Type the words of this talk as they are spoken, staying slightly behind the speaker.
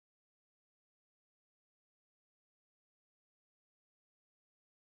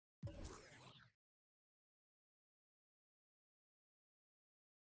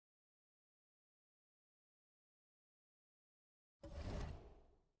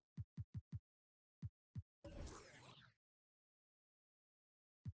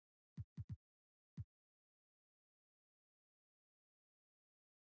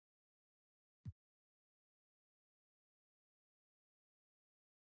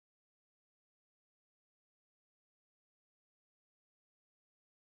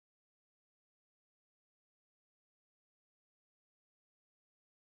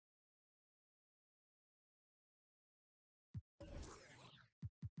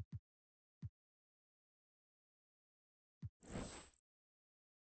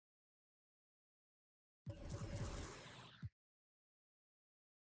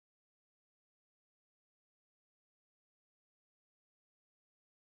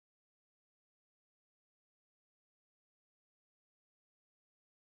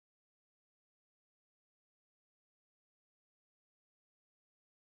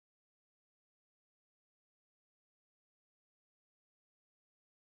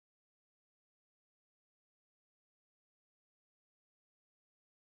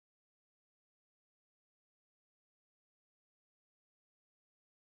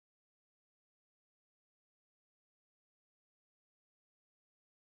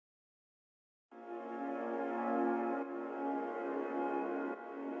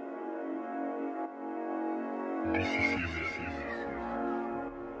Eu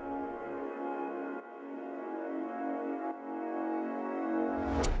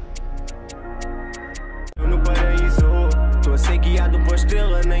no paraíso, tô a ser guiado por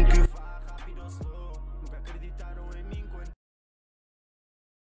estrela, nem que vá rápido ou slow. Nunca acreditaram em mim quando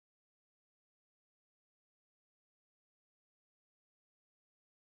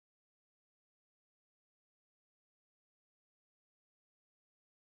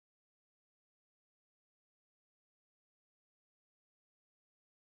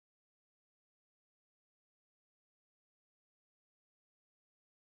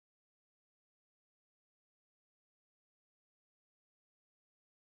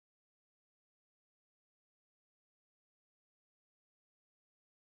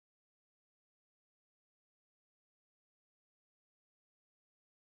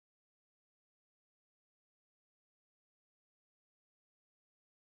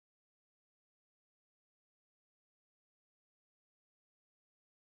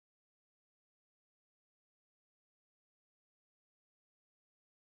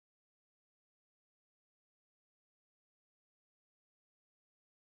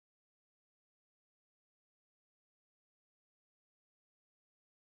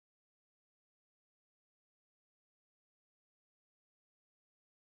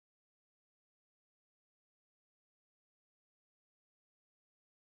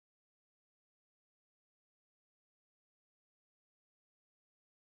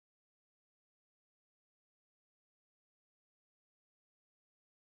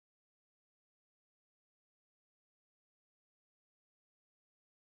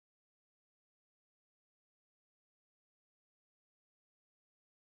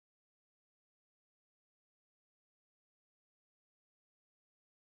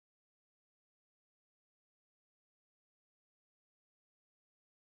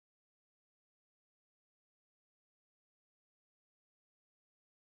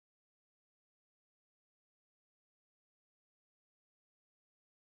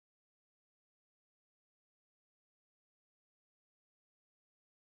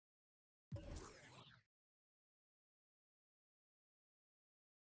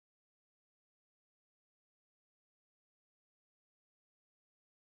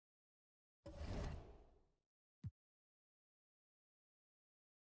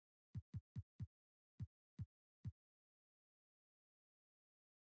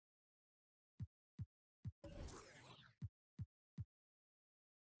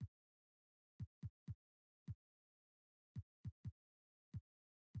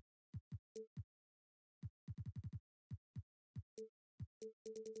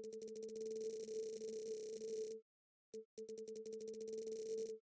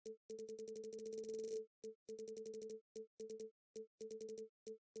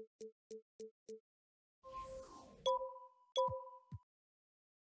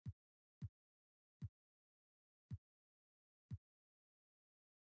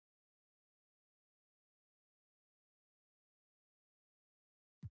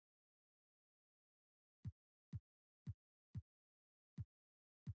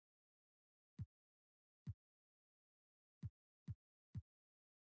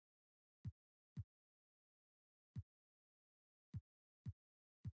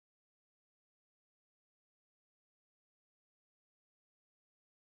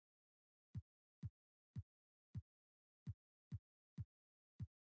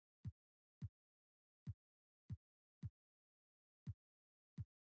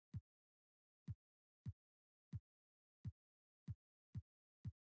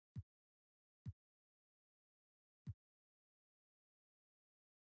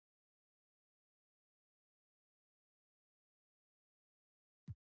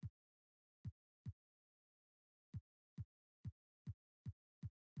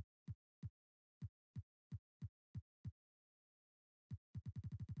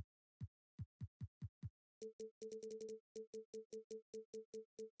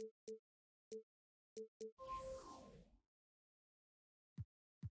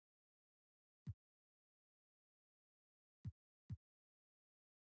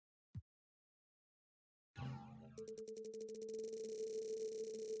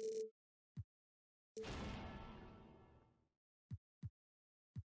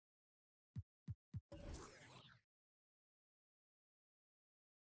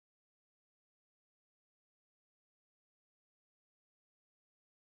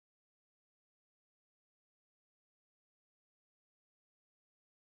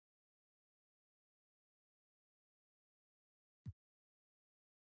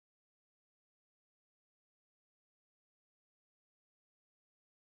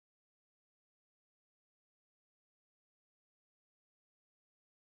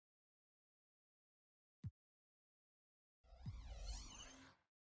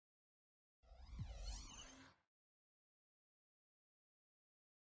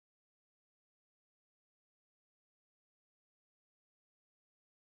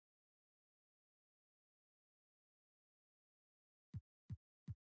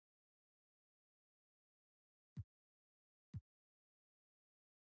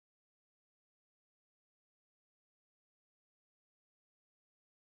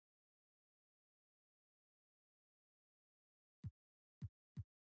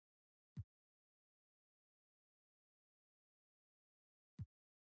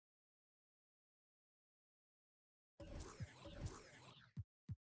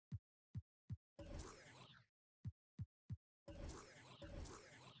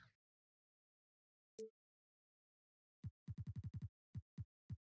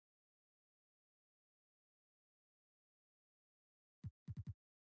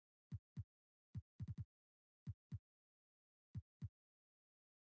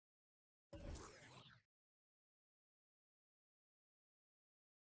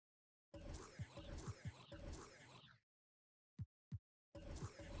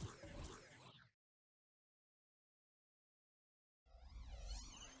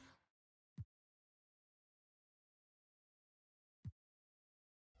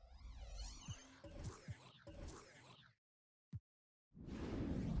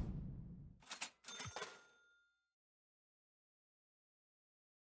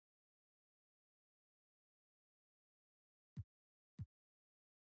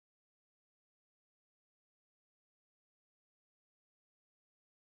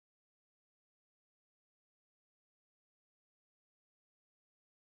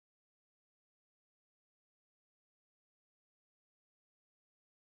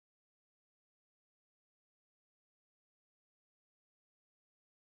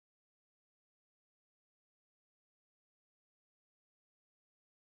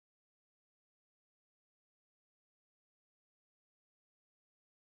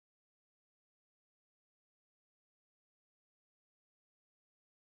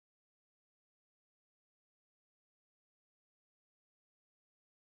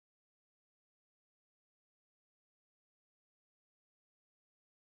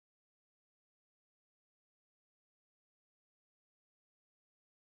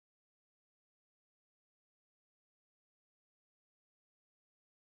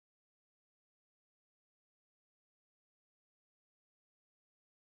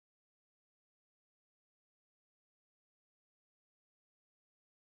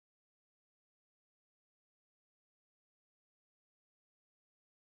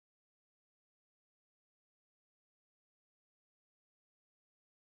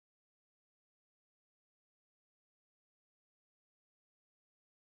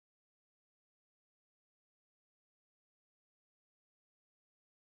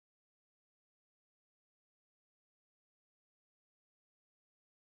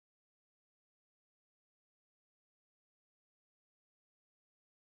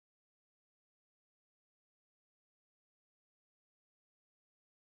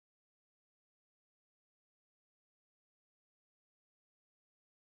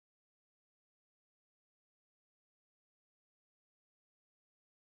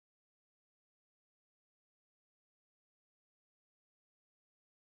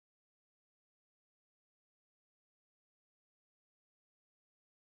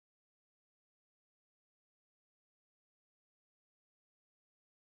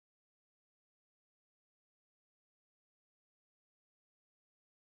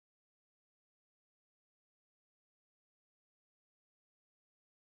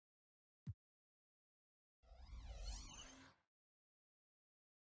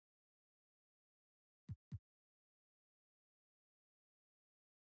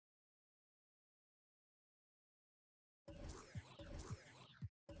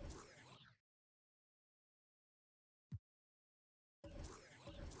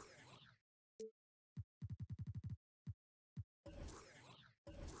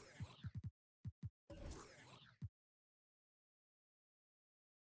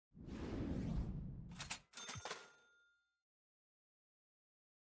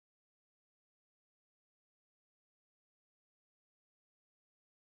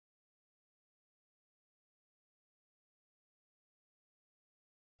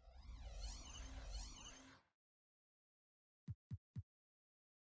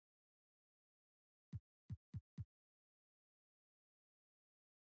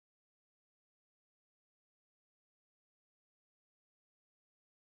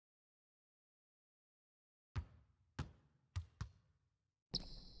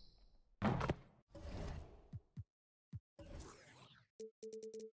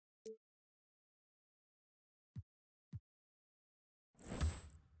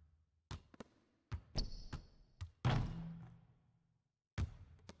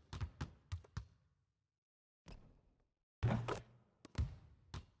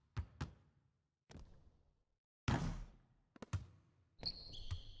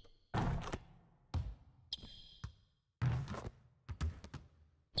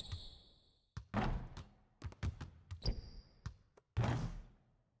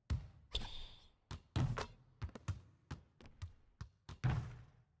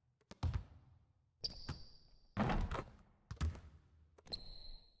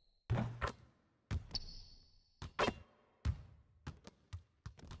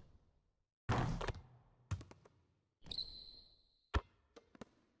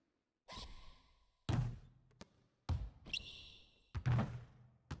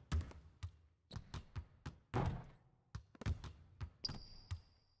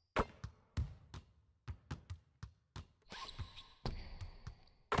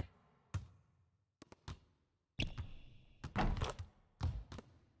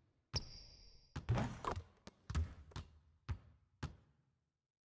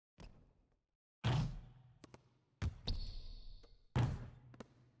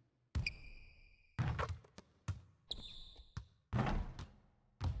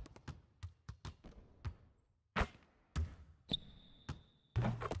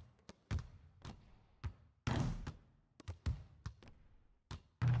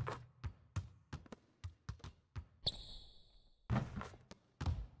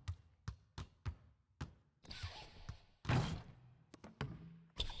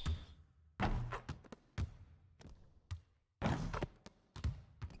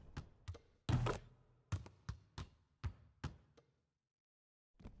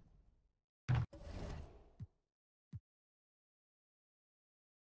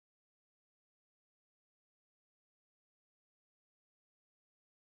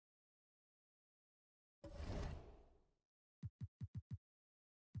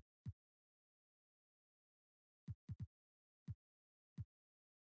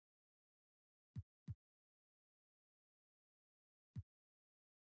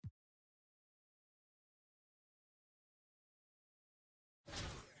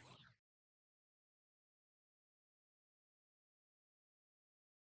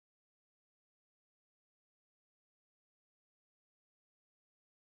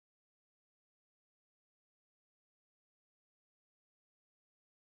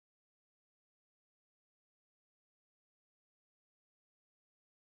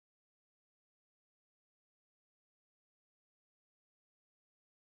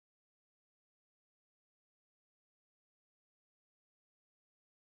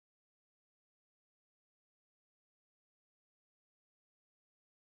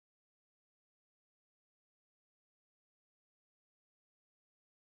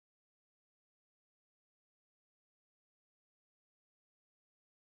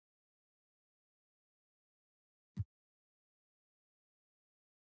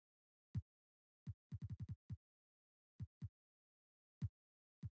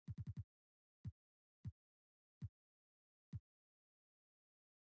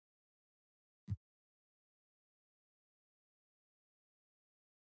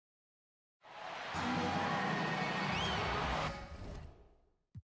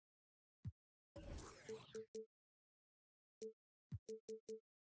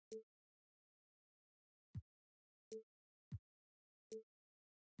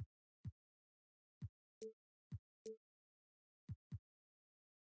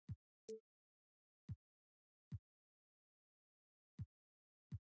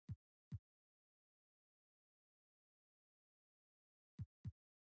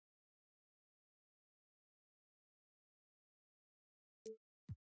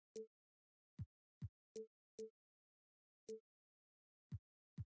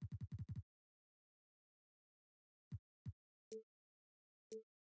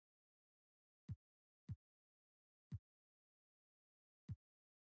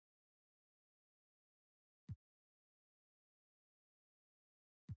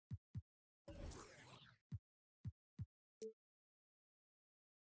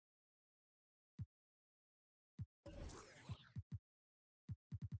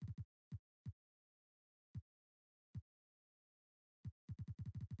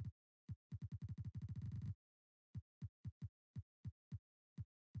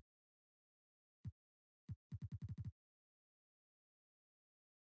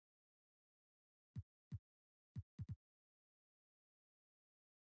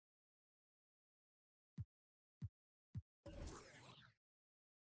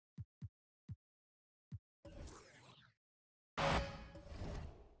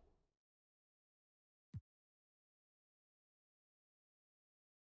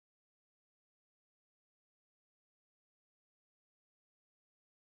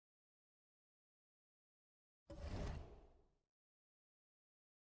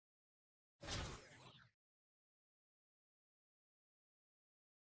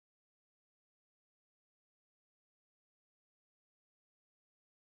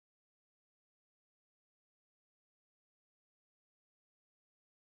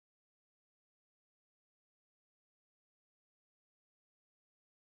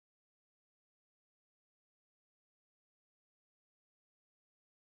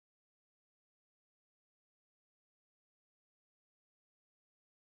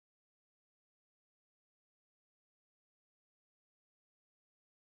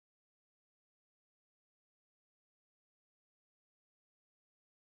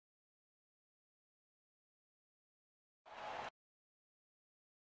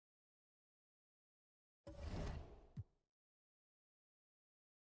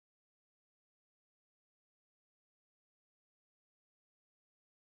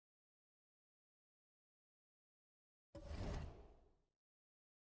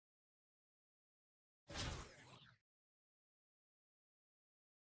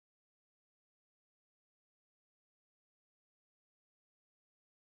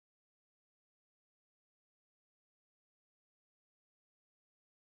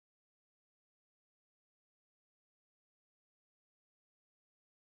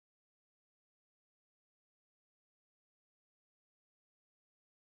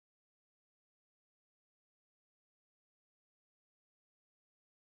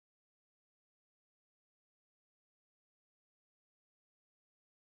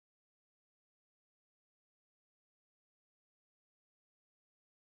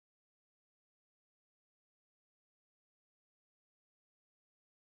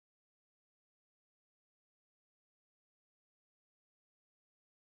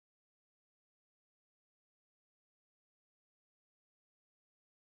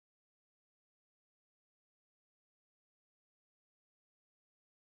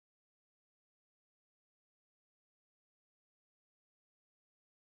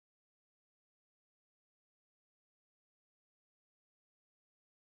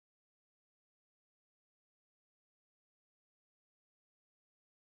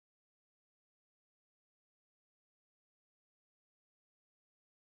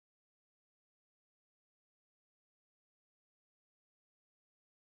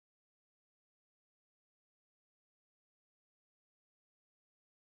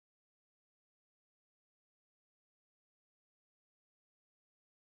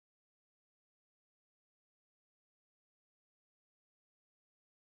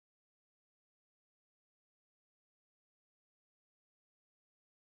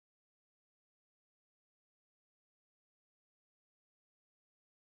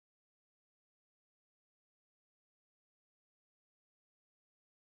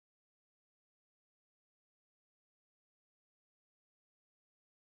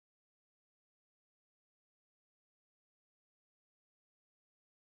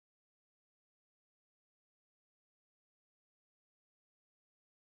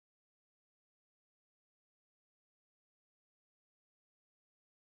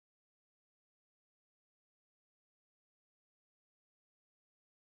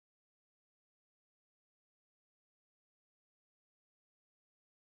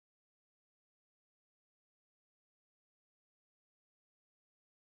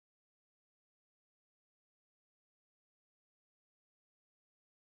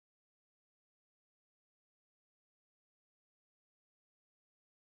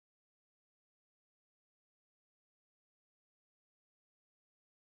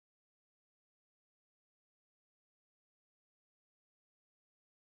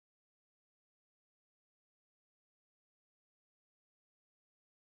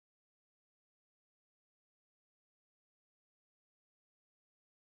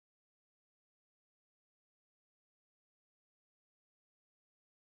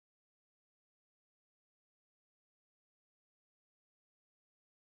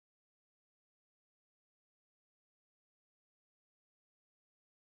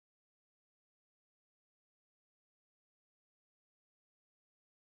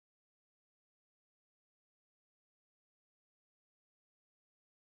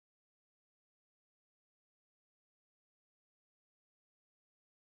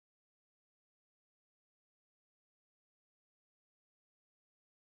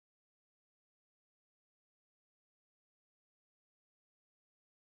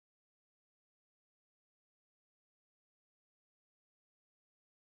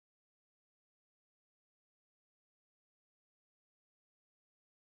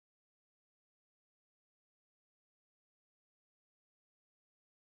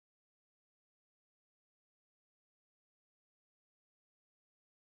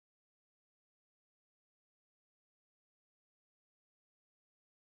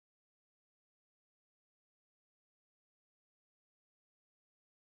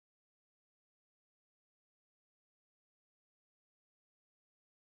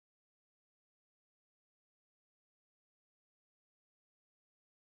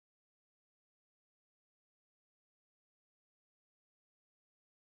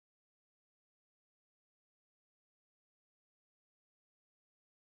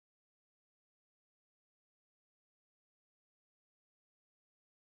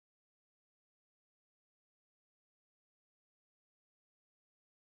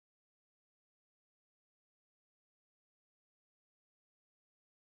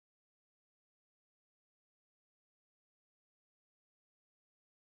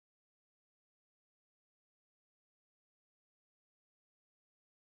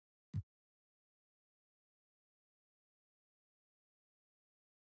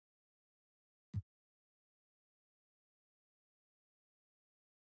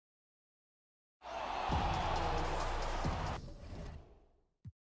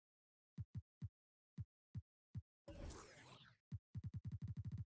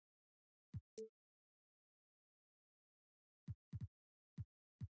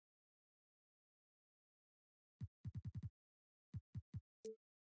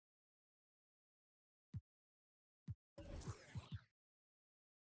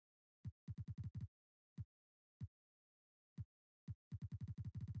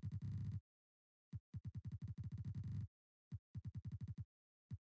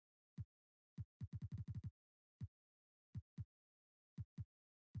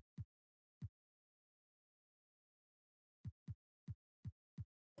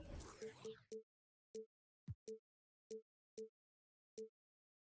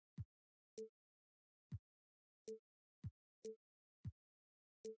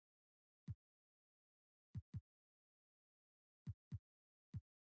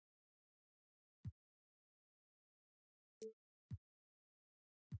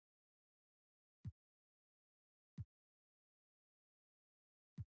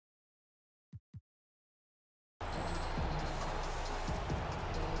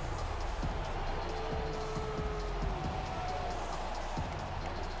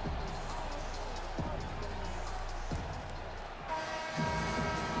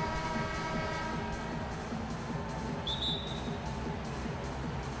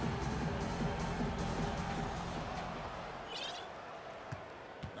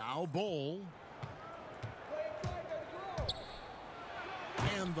Now Bowl.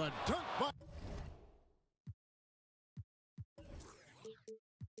 And the dunk by.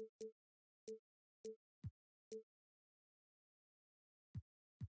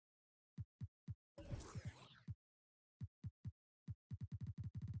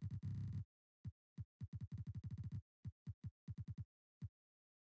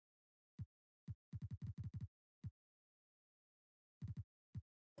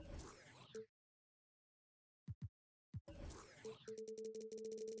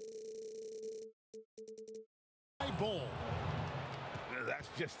 Bowl. That's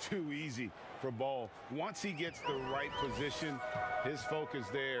just too easy for Ball. Once he gets the right position, his focus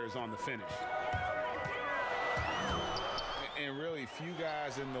there is on the finish. And really, few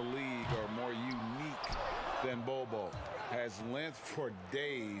guys in the league are more unique than Bobo. Has length for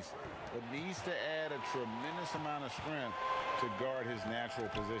days, but needs to add a tremendous amount of strength to guard his natural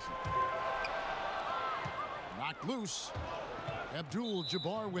position. Knocked loose.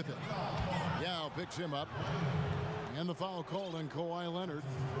 Abdul-Jabbar with it. Yao picks him up. And the foul called on Kawhi Leonard.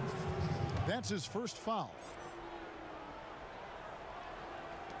 That's his first foul.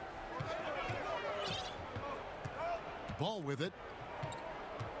 Ball with it.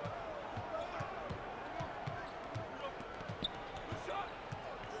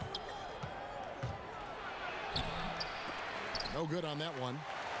 No good on that one.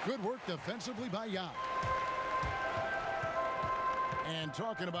 Good work defensively by Yao. And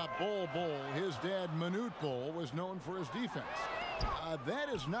talking about Bol, his dad, Manute Bol, was known for his defense. That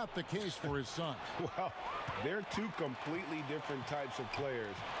is not the case for his son. Well, they're two completely different types of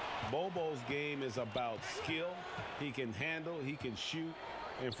players. Bobo's game is about skill. He can handle, he can shoot.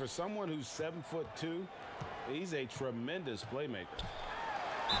 And for someone who's 7'2", he's a tremendous playmaker.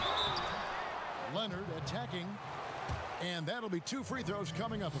 Leonard attacking. And that'll be 2 free throws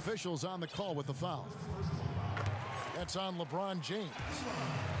coming up. Officials on the call with the foul. That's on LeBron James.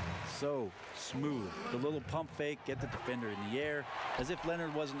 So smooth. The little pump fake, get the defender in the air. As if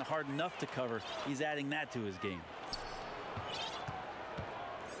Leonard wasn't hard enough to cover, he's adding that to his game.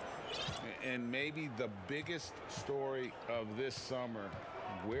 And maybe the biggest story of this summer,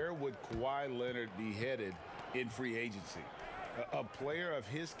 where would Kawhi Leonard be headed in free agency? A player of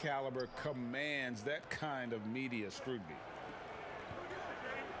his caliber commands that kind of media scrutiny.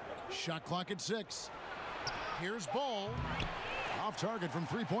 Shot clock at 6. Here's Ball. Off target from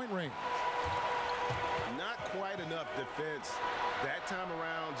three-point range. Not quite enough defense that time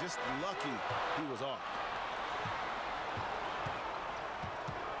around. Just lucky he was off.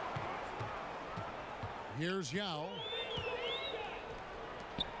 Here's Yao.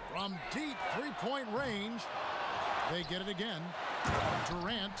 From deep three-point range. They get it again.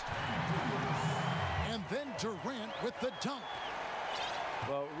 Durant. And then Durant with the dunk.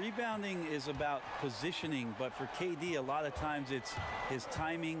 Well, rebounding is about positioning, but for KD, a lot of times it's his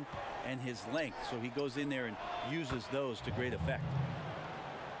timing and his length. So he goes in there and uses those to great effect.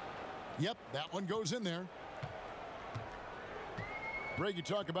 Yep, that one goes in there. Greg, you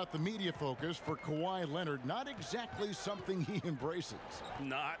talk about the media focus for Kawhi Leonard. Not exactly something he embraces.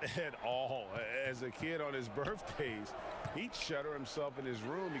 Not at all. As a kid on his birthdays, he'd shutter himself in his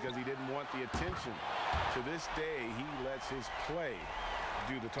room because he didn't want the attention. To this day, he lets his play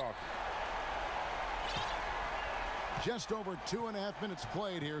do the talking. Just over 2.5 minutes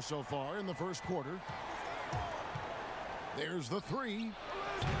played here so far in the first quarter. There's the three.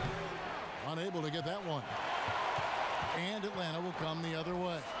 Unable to get that one. And Atlanta will come the other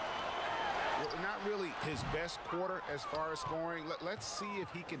way. Well, not really his best quarter as far as scoring. Let's see if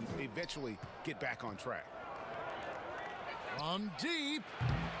he can eventually get back on track. From deep.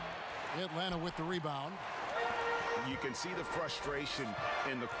 Atlanta with the rebound. You can see the frustration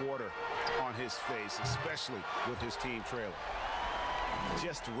in the quarter on his face, especially with his team trailing.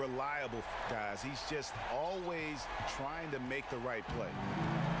 Just reliable, guys. He's just always trying to make the right play.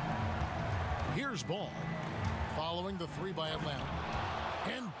 Here's Ball. Following the three by Atlanta.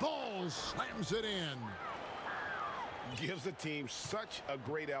 And Ball slams it in. Gives the team such a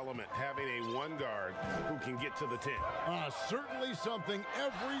great element having a one guard who can get to the 10. Certainly something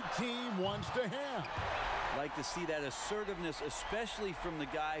every team wants to have. Like to see that assertiveness, especially from the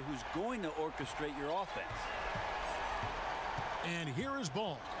guy who's going to orchestrate your offense. And here is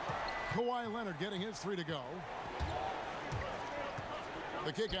Ball. Kawhi Leonard getting his three to go.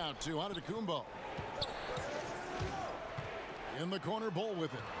 The kick out to Antetokounmpo. In the corner, Ball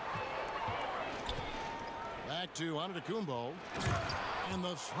with it. Back to Antetokounmpo. And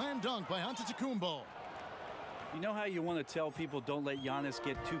the slam dunk by Antetokounmpo. You know how you want to tell people don't let Giannis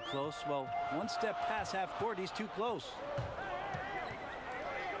get too close? Well, one step past half court, he's too close.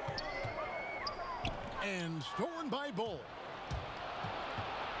 And stolen by Bull.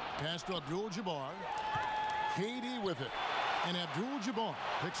 Pass to Abdul-Jabbar. KD with it. And Abdul-Jabbar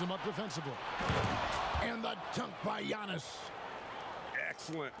picks him up defensively. And the dunk by Giannis.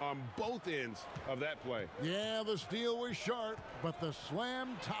 Excellent on both ends of that play. Yeah, the steal was sharp, but the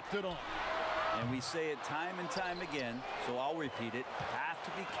slam topped it off. And we say it time and time again, so I'll repeat it. Have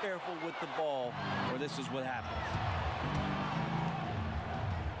to be careful with the ball, or this is what happens.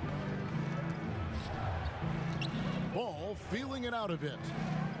 Ball feeling it out a bit.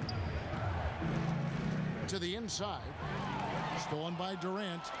 To the inside. Stolen by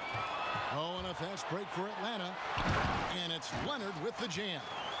Durant. Oh, and a fast break for Atlanta. And it's Leonard with the jam.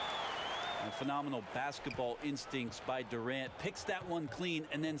 And phenomenal basketball instincts by Durant. Picks that one clean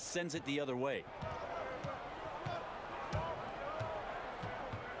and then sends it the other way.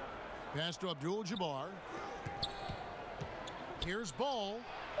 Pass to Abdul-Jabbar. Here's Ball.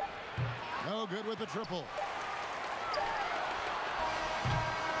 No good with the triple.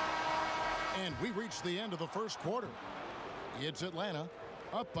 And we reach the end of the first quarter. It's Atlanta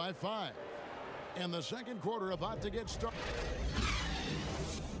up by 5. And the second quarter about to get started.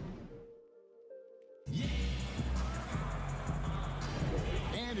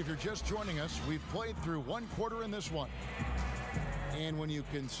 And if you're just joining us, we've played through one quarter in this one. And when you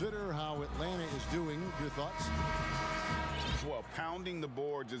consider how Atlanta is doing, your thoughts? Well, pounding the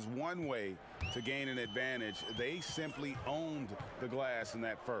boards is one way to gain an advantage. They simply owned the glass in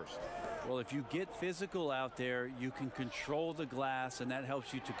that first. Well, if you get physical out there, you can control the glass, and that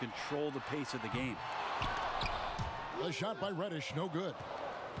helps you to control the pace of the game. A shot by Reddish, no good.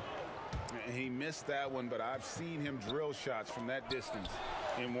 He missed that one, but I've seen him drill shots from that distance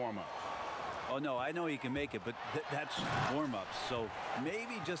in warm-up. Oh, no, I know he can make it, but that's warm-ups, so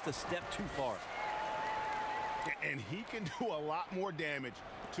maybe just a step too far. And he can do a lot more damage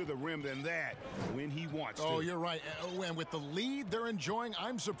to the rim than that when he wants to. Oh, you're right. And with the lead they're enjoying,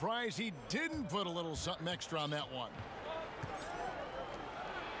 I'm surprised he didn't put a little something extra on that one.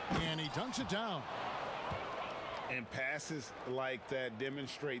 And he dunks it down. And passes like that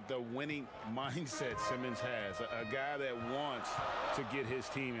demonstrate the winning mindset Simmons has. A guy that wants to get his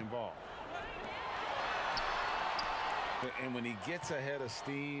team involved. And when he gets ahead of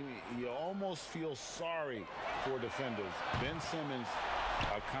steam, you almost feel sorry for defenders. Ben Simmons,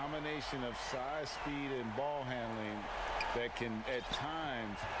 a combination of size, speed, and ball handling that can at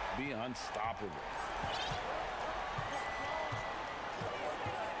times be unstoppable.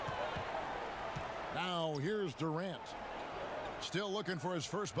 Now here's Durant. Still looking for his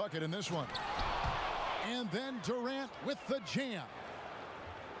first bucket in this one. And then Durant with the jam.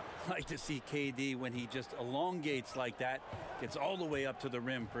 Like to see KD when he just elongates like that, gets all the way up to the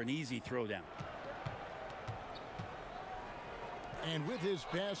rim for an easy throwdown. And with his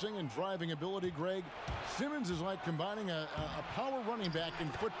passing and driving ability, Greg, Simmons is like combining a power running back in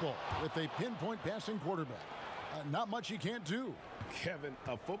football with a pinpoint passing quarterback. Not much he can't do. Kevin,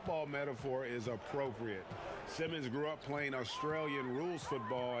 a football metaphor is appropriate. Simmons grew up playing Australian rules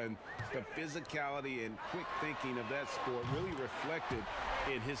football, and the physicality and quick thinking of that sport really reflected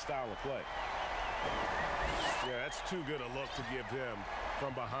in his style of play. Yeah, that's too good a look to give him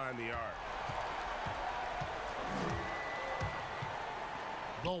from behind the arc.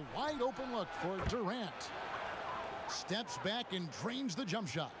 The wide open look for Durant. Steps back and drains the jump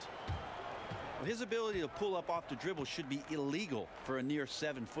shot. His ability to pull up off the dribble should be illegal for a near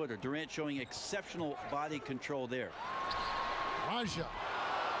 7-footer. Durant showing exceptional body control there. Raja.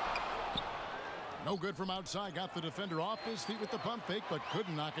 No good from outside. Got the defender off his feet with the pump fake, but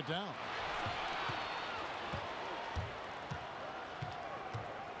couldn't knock it down.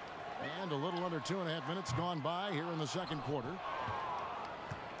 And a little under 2.5 minutes gone by here in the second quarter.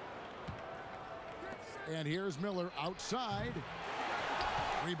 And here's Miller outside.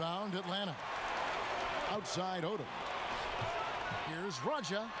 Rebound Atlanta. Outside Odom. Here's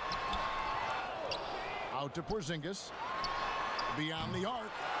Raja. Out to Porzingis. Beyond the arc.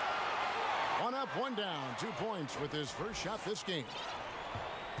 One up, one down. 2 points with his first shot this game.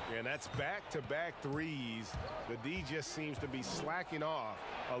 And that's back-to-back threes. The D just seems to be slacking off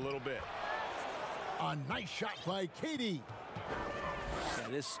a little bit. A nice shot by KD. Yeah,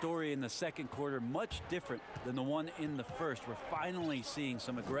 this story in the second quarter much different than the one in the first. We're finally seeing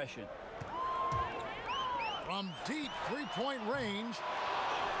some aggression. From deep three-point range.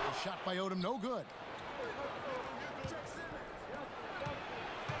 A shot by Odom, no good.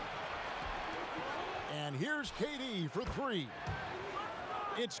 And here's KD for 3.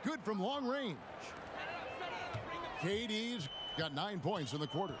 It's good from long range. KD's got 9 points in the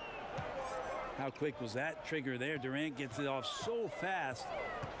quarter. How quick was that trigger there? Durant gets it off so fast,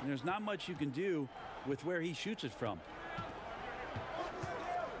 and there's not much you can do with where he shoots it from.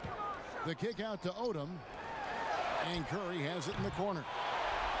 The kick out to Odom, and Curry has it in the corner.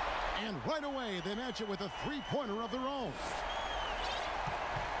 And right away, they match it with a three-pointer of their own.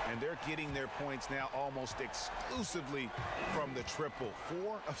 And they're getting their points now almost exclusively from the triple.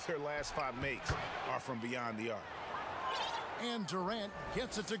 4 of their last 5 makes are from beyond the arc. And Durant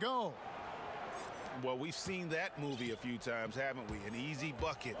gets it to go. Well, we've seen that movie a few times, haven't we? An easy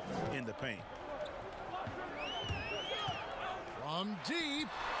bucket in the paint. From deep.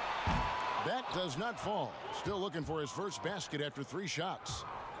 That does not fall. Still looking for his first basket after 3 shots.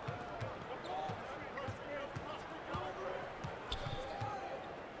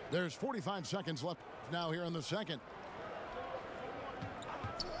 There's 45 seconds left now here in the second.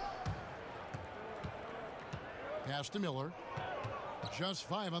 Pass to Miller. Just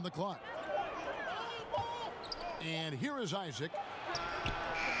 5 on the clock. And here is Isaac.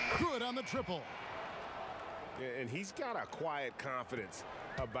 Good on the triple. And he's got a quiet confidence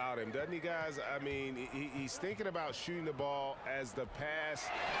about him, doesn't he, guys? I mean, he's thinking about shooting the ball as the pass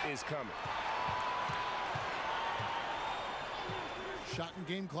is coming. Shot and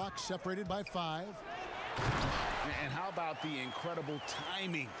game clock separated by 5. And how about the incredible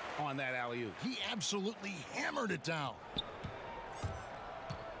timing on that alley-oop? He absolutely hammered it down.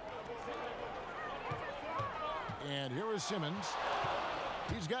 And here is Simmons.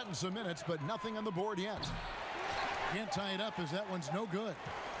 He's gotten some minutes, but nothing on the board yet. Can't tie it up as that one's no good.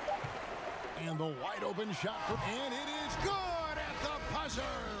 And the wide open shot. And it is good at the buzzer.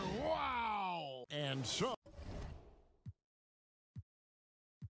 Wow. And so.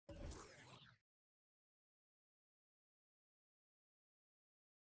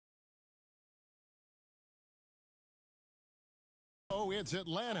 Oh, it's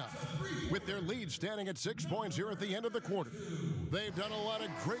Atlanta with their lead standing at 6 points here at the end of the quarter. They've done a lot of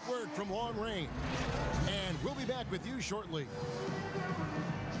great work from long range. And we'll be back with you shortly.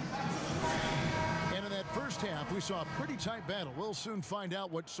 And in that first half, we saw a pretty tight battle. We'll soon find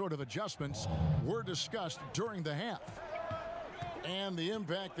out what sort of adjustments were discussed during the half. And the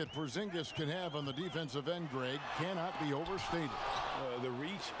impact that Porzingis can have on the defensive end, Greg, cannot be overstated. The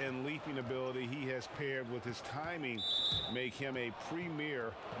reach and leaping ability he has paired with his timing make him a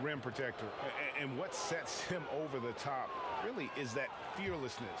premier rim protector. And what sets him over the top really is that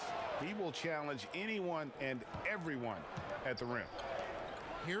fearlessness. He will challenge anyone and everyone at the rim.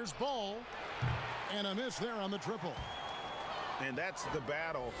 Here's Ball, and a miss there on the triple. And that's the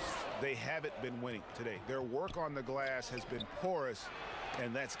battle they haven't been winning today. Their work on the glass has been porous,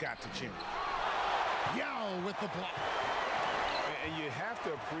 and that's got to change. Yao with the block. And you have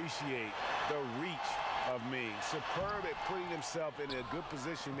to appreciate the reach of Ming. Superb at putting himself in a good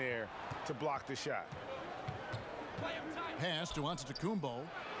position there to block the shot. Pass to Antetokounmpo.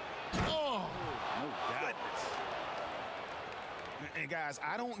 Oh, No doubt. And guys,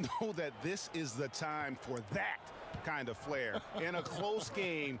 I don't know that this is the time for that kind of flair. In a close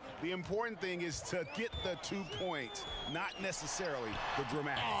game, the important thing is to get the 2 points, not necessarily the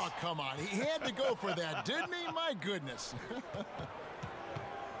dramatics. Oh, come on. He had to go for that, didn't he? My goodness.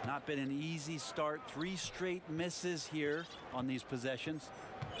 Not been an easy start. 3 straight misses here on these possessions.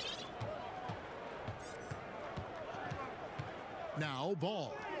 Now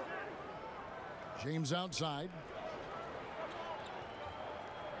Ball. James outside.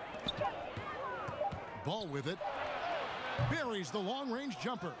 Ball with it. Buries the long-range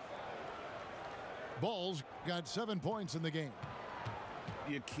jumper. Ball's got 7 points in the game.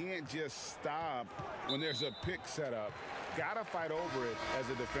 You can't just stop when there's a pick set up. Gotta fight over it as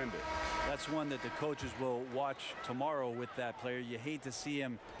a defender. That's one that the coaches will watch tomorrow with that player. You hate to see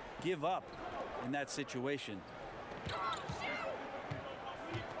him give up in that situation.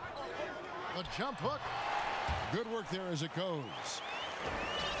 The jump hook. Good work there as it goes.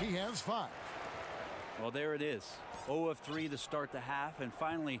 He has 5. Well, there it is. 0 of 3 to start the half, and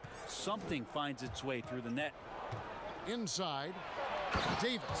finally something finds its way through the net. Inside,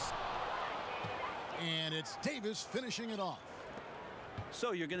 Davis. And it's Davis finishing it off.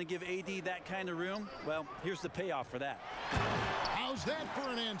 So you're going to give AD that kind of room? Well, here's the payoff for that. How's that for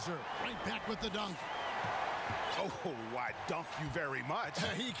an answer? Right back with the dunk. Oh, why, dunk you very much.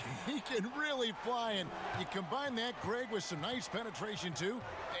 He can really fly, and you combine that, Greg, with some nice penetration, too,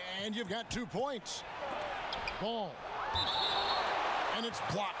 and you've got 2 points. Ball. And it's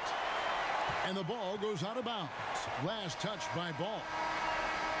blocked. And the ball goes out of bounds. Last touch by Ball.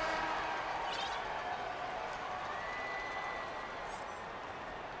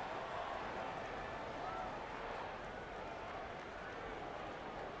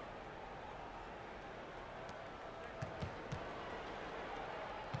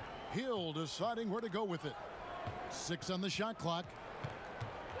 Hill deciding where to go with it. 6 on the shot clock.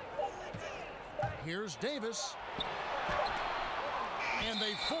 Here's Davis. And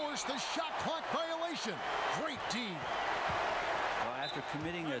they force the shot clock violation. Great D. Well, after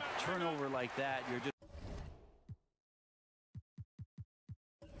committing a turnover like that, you're just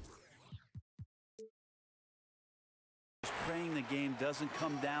praying the game doesn't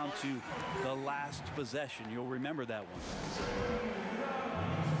come down to the last possession. You'll remember that one.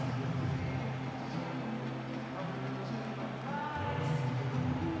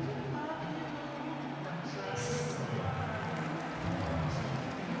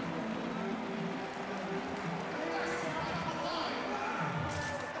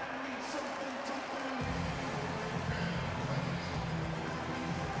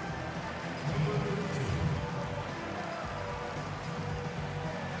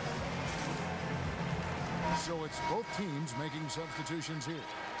 So it's both teams making substitutions here.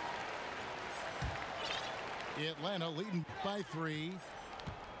 Atlanta leading by 3.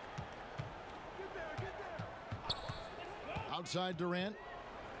 Outside Durant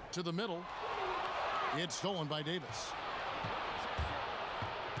to the middle. It's stolen by Davis.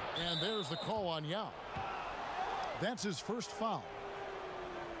 And there's the call on Yao. That's his first foul.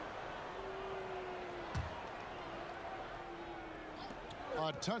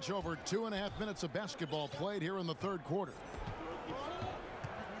 A touch over 2.5 minutes of basketball played here in the third quarter.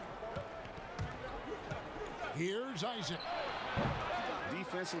 Here's Isaac.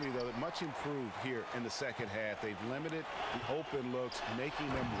 Defensively, though, much improved here in the second half. They've limited the open looks, making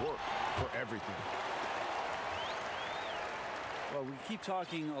them work for everything. Well, we keep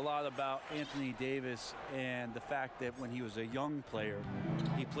talking a lot about Anthony Davis and the fact that when he was a young player,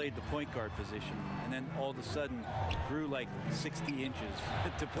 he played the point guard position, and then all of a sudden grew like 60 inches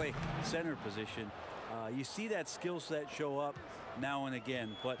to play center position. You see that skill set show up now and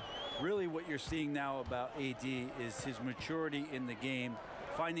again, but really what you're seeing now about AD is his maturity in the game,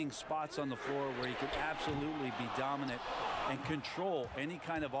 finding spots on the floor where he can absolutely be dominant and control any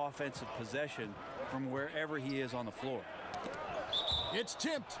kind of offensive possession from wherever he is on the floor. It's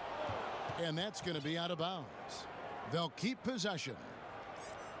tipped, and that's going to be out of bounds. They'll keep possession.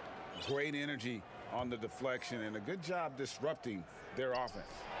 Great energy on the deflection and a good job disrupting their offense.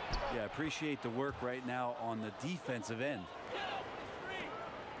 Yeah, appreciate the work right now on the defensive end.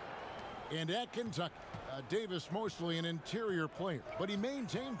 And at Kentucky, Davis mostly an interior player, but he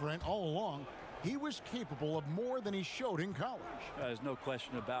maintained, Brent, all along he was capable of more than he showed in college. There's no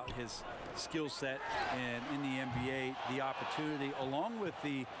question about his skill set, and in the NBA, the opportunity, along with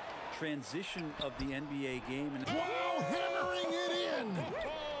the transition of the NBA game. Wow, hammering it in!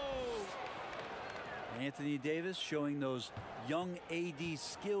 Anthony Davis showing those young AD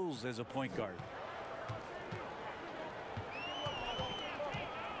skills as a point guard.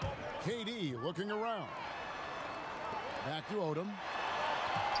 KD looking around. Back to Odom.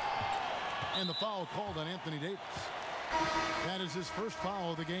 And the foul called on Anthony Davis. That is his first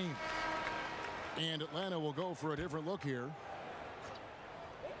foul of the game. And Atlanta will go for a different look here.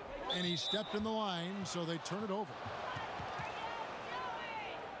 And he stepped in the line, so they turn it over.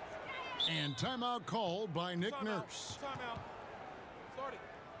 And timeout called by Nick Nurse. Timeout. Starting.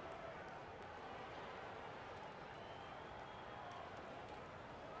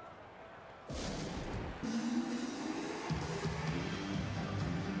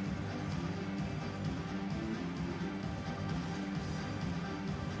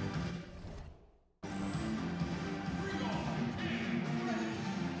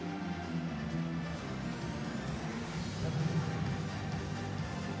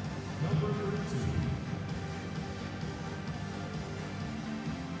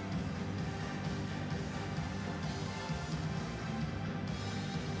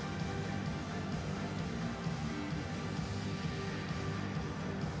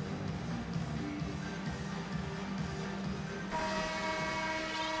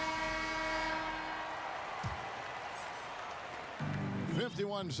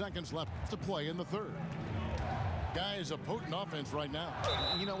 Seconds left to play in the third. Guys, a potent offense right now.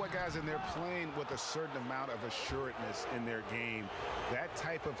 You know what, guys, and they're playing with a certain amount of assuredness in their game. That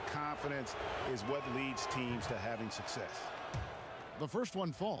type of confidence is what leads teams to having success. The first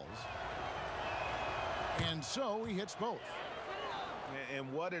one falls. And so he hits both.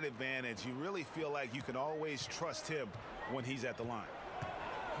 And what an advantage. You really feel like you can always trust him when he's at the line.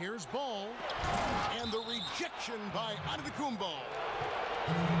 Here's Ball. And the rejection by Antetokounmpo.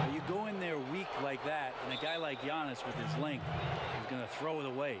 You go in there weak like that, and a guy like Giannis with his length is going to throw it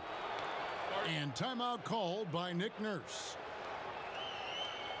away. And timeout called by Nick Nurse.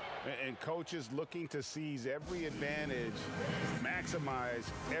 And coaches looking to seize every advantage, maximize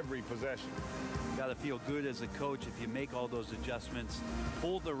every possession. Got to feel good as a coach if you make all those adjustments,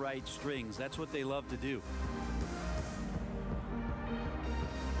 pull the right strings. That's what they love to do.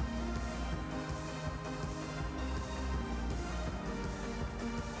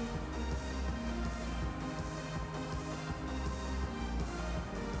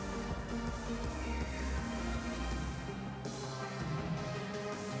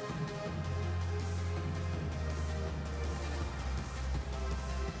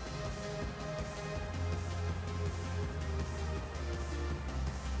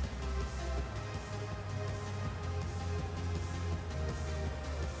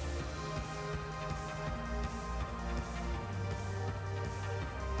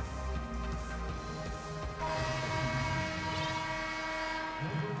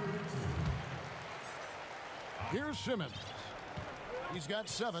 Here's Simmons. He's got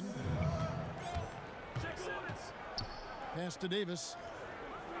 7. Pass to Davis.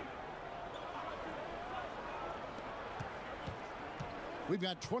 We've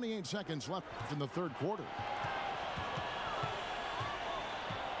got 28 seconds left in the third quarter.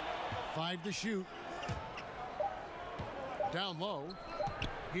 5 to shoot. Down low.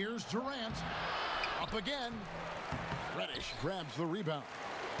 Here's Durant. Up again. Reddish grabs the rebound.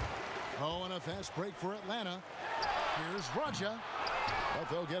 Oh, and a fast break for Atlanta. Here's Raja. But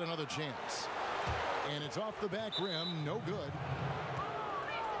they'll get another chance. And it's off the back rim. No good.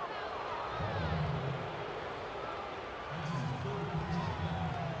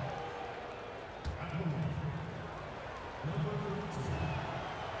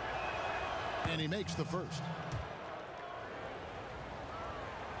 And he makes the first.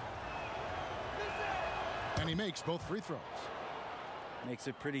 And he makes both free throws. Makes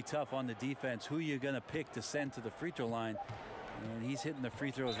it pretty tough on the defense. Who you're going to pick to send to the free throw line. And he's hitting the free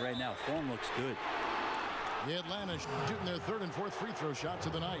throws right now. Form looks good. The Atlanta shooting their third and fourth free throw shots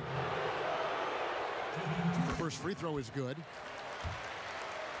of the night. First free throw is good.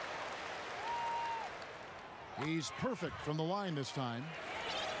 He's perfect from the line this time.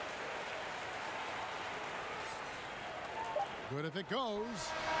 Good if it goes.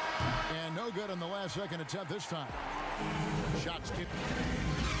 And no good on the last second attempt this time. Shots kicked.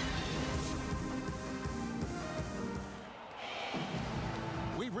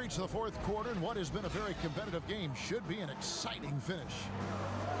 We've reached the fourth quarter, and what has been a very competitive game should be an exciting finish.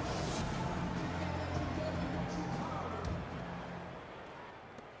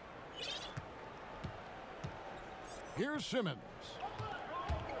 Here's Simmons.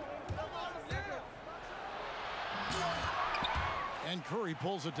 And Curry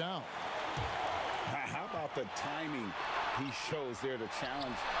pulls it down. How about the timing he shows there to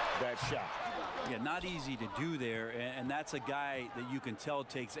challenge that shot? Yeah, not easy to do there, and that's a guy that you can tell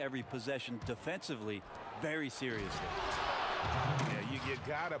takes every possession defensively very seriously. Yeah, you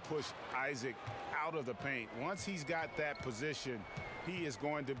gotta push Isaac out of the paint. Once he's got that position, he is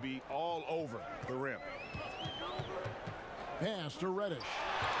going to be all over the rim. Pass to Reddish.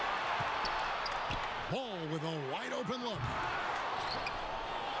 Ball with a wide open look.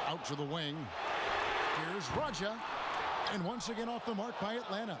 Out to the wing. Here's Raja. And once again off the mark by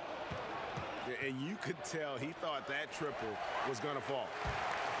Atlanta. And you could tell he thought that triple was going to fall.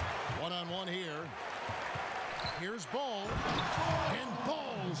 One-on-one here. Here's Ball. And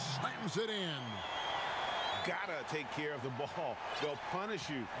Ball slams it in. Gotta take care of the ball. They'll punish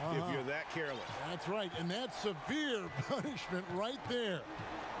you if you're that careless. That's right. And that's severe punishment right there.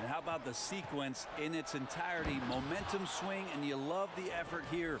 And how about the sequence in its entirety? Momentum swing, and you love the effort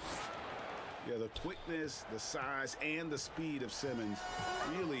here. Yeah, the quickness, the size, and the speed of Simmons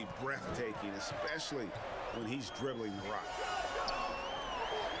really breathtaking, especially when he's dribbling the rock.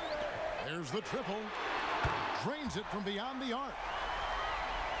 There's the triple. Drains it from beyond the arc.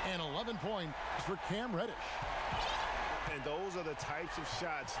 And 11 points for Cam Reddish. And those are the types of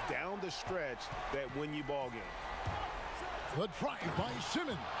shots down the stretch that win you ball games. The drive by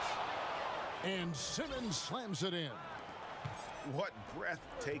Simmons. And Simmons slams it in. What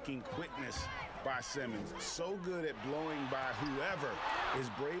breathtaking quickness by Simmons. So good at blowing by whoever is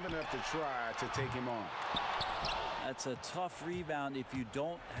brave enough to try to take him on. That's a tough rebound if you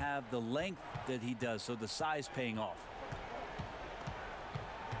don't have the length that he does, so the size paying off.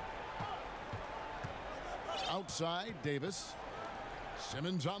 Outside, Davis.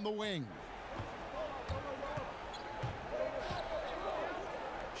 Simmons on the wing.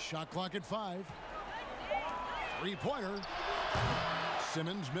 Shot clock at 5. Three-pointer.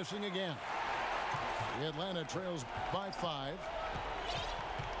 Simmons missing again. The Atlanta trails by 5.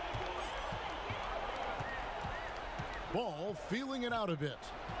 Ball feeling it out a bit.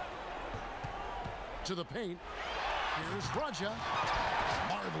 To the paint. Here's Raja.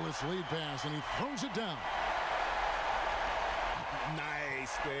 Marvelous lead pass, and he throws it down.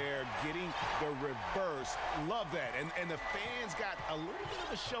 Nice there, getting the reverse. Love that. And the fans got a little bit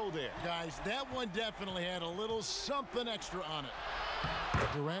of a show there. Guys, that one definitely had a little something extra on it.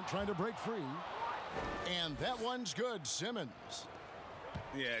 Durant trying to break free. And that one's good. Simmons.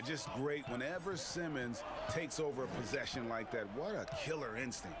 Yeah, just great. Whenever Simmons takes over a possession like that, what a killer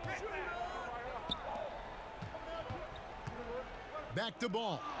instinct. Back to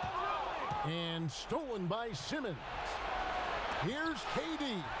ball. And stolen by Simmons. Here's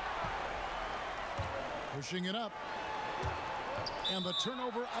KD. Pushing it up. And the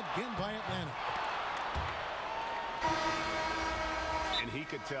turnover again by Atlanta. And he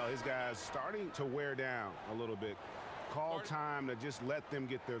could tell his guys starting to wear down a little bit. Call time to just let them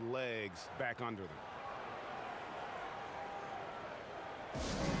get their legs back under them.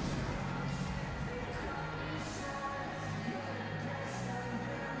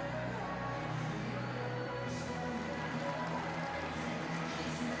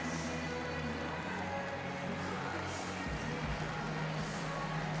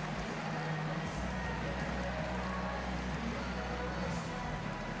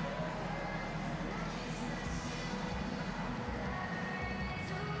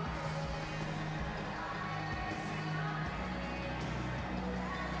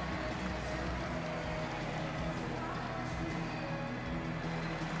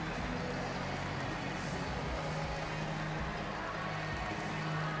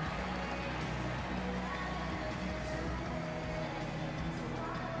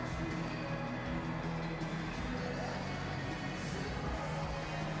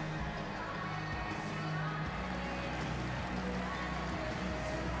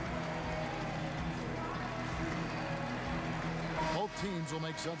 Both teams will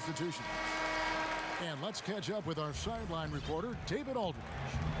make substitutions. And let's catch up with our sideline reporter, David Aldridge.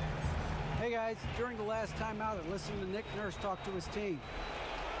 Hey guys, during the last timeout, I listened to Nick Nurse talk to his team.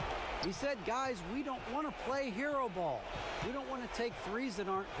 He said, guys, we don't want to play hero ball. We don't want to take threes that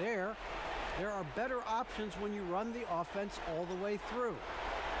aren't there. There are better options when you run the offense all the way through.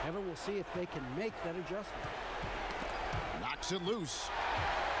 Evan will see if they can make that adjustment. Knocks it loose.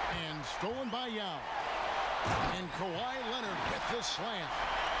 And stolen by Yao. And Kawhi Leonard with the slam.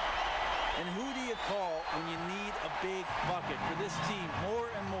 And who do you call when you need a big bucket for this team more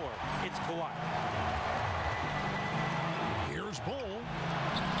and more? It's Kawhi. Here's Bull.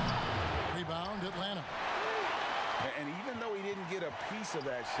 Rebound Atlanta. And even though he didn't get a piece of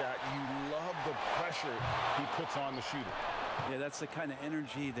that shot, you love the pressure he puts on the shooter. Yeah, that's the kind of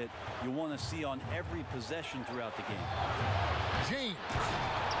energy that you want to see on every possession throughout the game. James.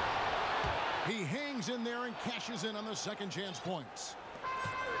 He hangs in there and cashes in on the second chance points.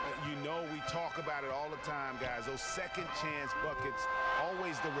 You know we talk about it all the time, guys. Those second chance buckets,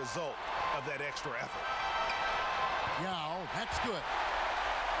 always the result of that extra effort. Yao, that's good.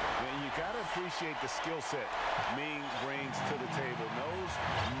 And you got to appreciate the skill set Ming brings to the table. Knows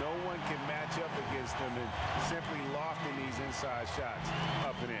no one can match up against him and simply lofting these inside shots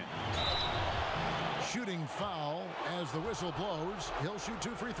up and in. Shooting foul as the whistle blows. He'll shoot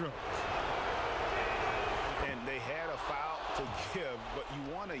 2 free throws. And they had a foul to give, but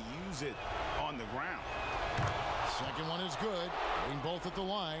you want to use it on the ground. Second one is good. Getting both at the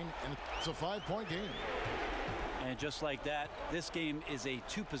line, and it's a 5-point game. And just like that, this game is a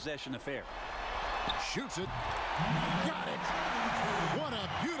 2-possession affair. Shoots it. Got it. What a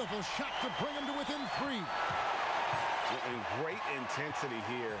beautiful shot to bring him to within 3. And great intensity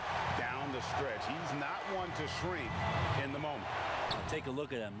here down the stretch. He's not one to shrink in the moment. Take a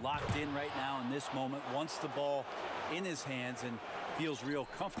look at him, locked in right now in this moment, wants the ball in his hands and feels real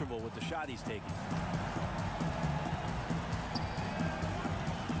comfortable with the shot he's taking.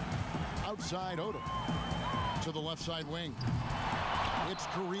 Outside Odom. To the left side wing. It's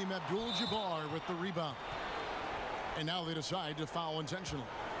Kareem Abdul-Jabbar with the rebound. And now they decide to foul intentionally.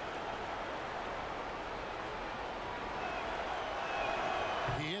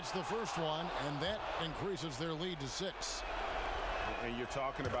 He hits the first one, and that increases their lead to 6. And you're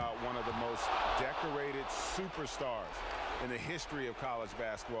talking about one of the most decorated superstars in the history of college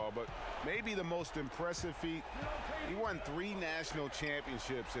basketball, but maybe the most impressive feat. He won 3 national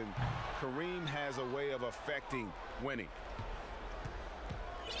championships, and Kareem has a way of affecting winning.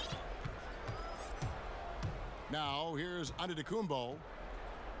 Now here's Antetokounmpo.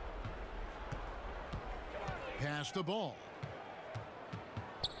 Pass the ball.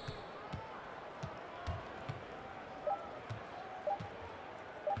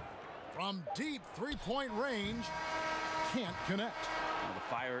 From deep 3-point range, can't connect. Well, the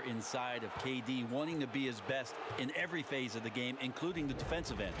fire inside of KD, wanting to be his best in every phase of the game, including the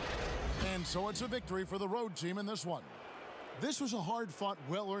defensive end. And so it's a victory for the road team in this one. This was a hard-fought,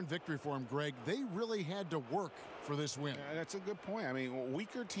 well-earned victory for him, Greg. They really had to work for this win. That's a good point. I mean,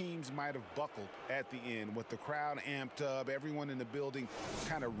 weaker teams might have buckled at the end with the crowd amped up, everyone in the building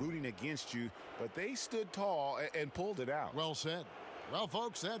kind of rooting against you, but they stood tall and pulled it out. Well said. Well,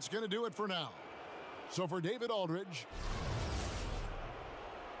 folks, that's going to do it for now. So for David Aldridge,